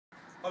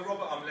Hi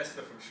Robert, I'm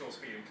Lester from Shore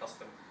Speed and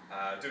Custom,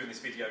 doing this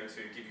video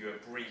to give you a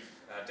brief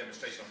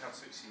demonstration on how to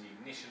switch the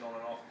ignition on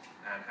and off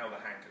and how the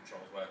hand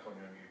controls work on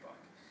your new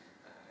bike.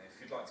 If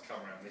you'd like to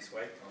come around this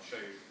way, I'll show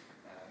you.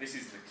 This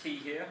is the key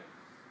here,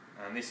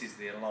 and this is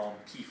the alarm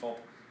key fob,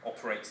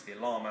 operates the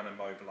alarm and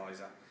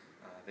immobiliser.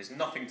 There's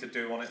nothing to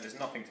do on it, there's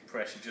nothing to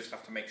press, you just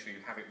have to make sure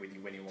you have it with you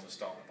when you want to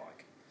start the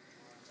bike.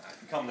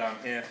 If you come down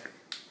here,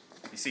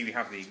 you see we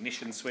have the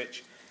ignition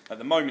switch. At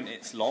the moment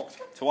it's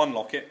locked. To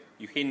unlock it,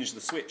 you hinge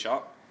the switch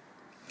up,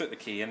 put the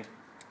key in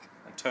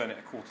and turn it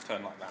a quarter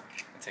turn like that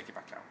and take it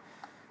back out.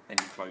 Then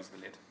you close the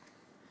lid.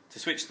 To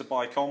switch the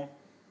bike on,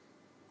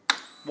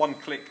 one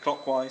click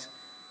clockwise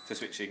to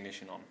switch the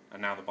ignition on,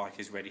 and now the bike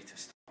is ready to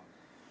start.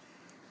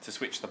 To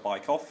switch the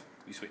bike off,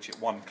 you switch it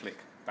one click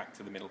back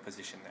to the middle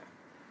position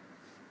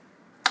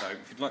there. So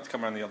if you'd like to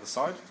come around the other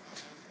side,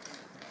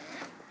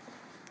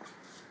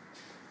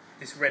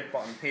 this red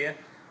button here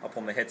up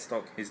on the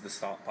headstock is the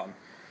start button.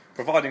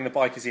 Providing the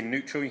bike is in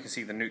neutral, you can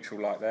see the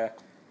neutral light there.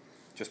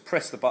 Just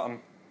press the button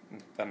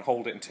and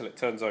hold it until it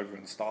turns over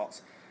and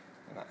starts,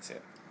 and that's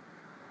it.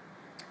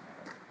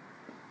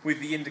 With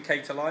the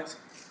indicator lights,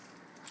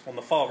 on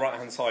the far right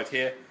hand side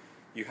here,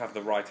 you have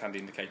the right hand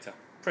indicator.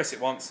 Press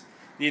it once,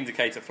 the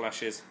indicator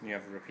flashes, and you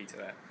have a repeater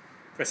there.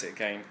 Press it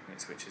again, and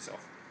it switches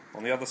off.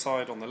 On the other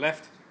side, on the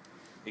left,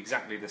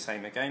 exactly the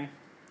same again,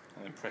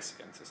 and then press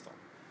again to stop.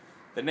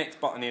 The next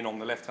button in on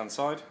the left hand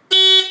side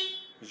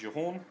is your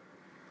horn,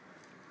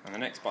 and the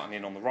next button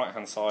in on the right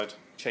hand side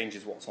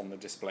changes what's on the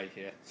display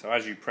here. So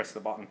as you press the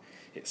button,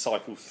 it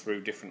cycles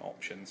through different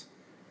options.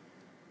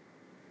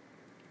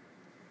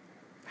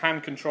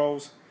 Hand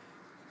controls,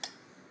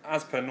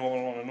 as per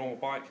normal on a normal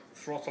bike: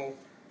 throttle,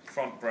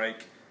 front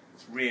brake,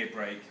 rear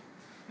brake,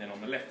 and then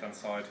on the left hand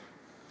side,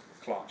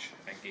 clutch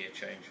and gear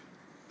change.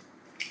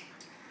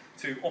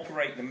 To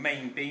operate the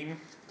main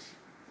beam,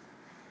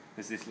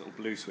 there's this little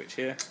blue switch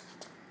here.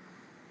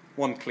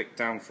 One click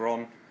down for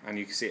on, and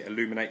you can see it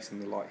illuminates,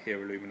 and the light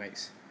here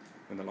illuminates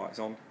when the light's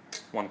on.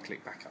 One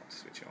click back up to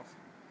switch it off.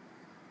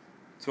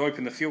 To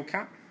open the fuel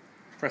cap,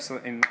 press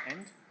that in the end,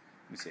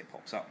 and you see it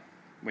pops up.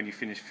 When you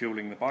finish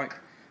fueling the bike,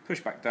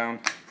 push back down,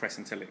 press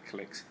until it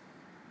clicks.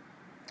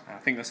 I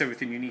think that's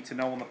everything you need to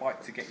know on the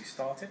bike to get you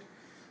started.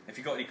 If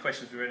you've got any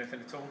questions or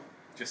anything at all,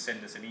 just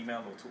send us an email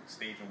or talk to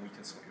Steve and we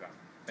can sort you out.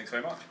 Thanks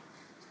very much.